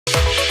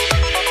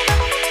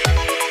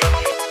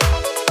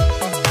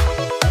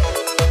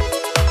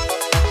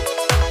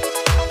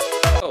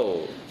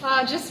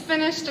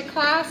finished a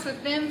class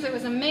with Vinz. It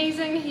was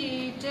amazing.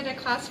 He did a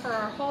class for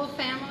our whole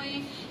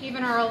family,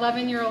 even our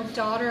 11-year-old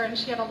daughter, and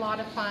she had a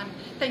lot of fun.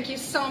 Thank you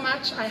so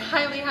much. I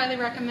highly, highly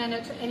recommend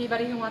it to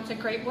anybody who wants a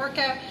great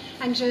workout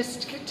and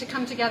just to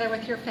come together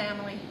with your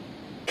family.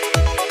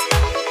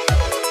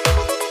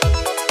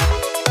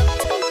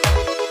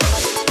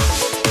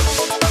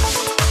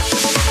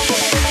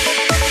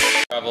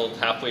 Traveled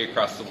halfway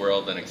across the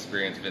world and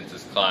experienced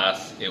Vince's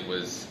class. It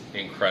was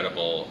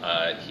incredible.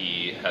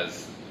 He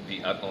has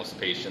the utmost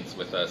patience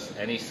with us,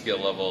 any skill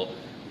level.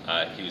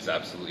 He was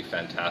absolutely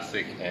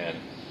fantastic, and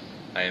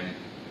I am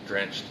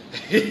drenched.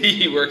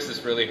 He works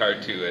this really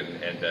hard too,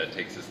 and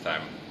takes his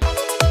time.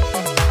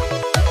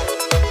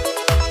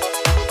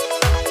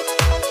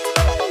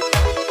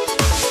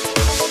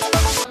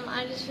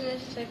 I just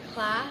finished a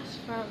class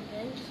from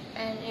Vinz,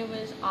 and it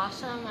was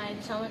awesome. I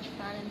had so much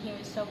fun, and he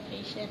was so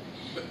patient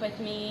with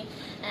me,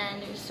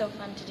 and it was so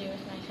fun to do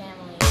with my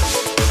family.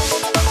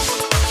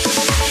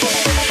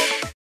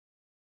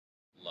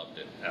 Loved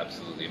it.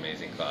 Absolutely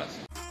amazing class.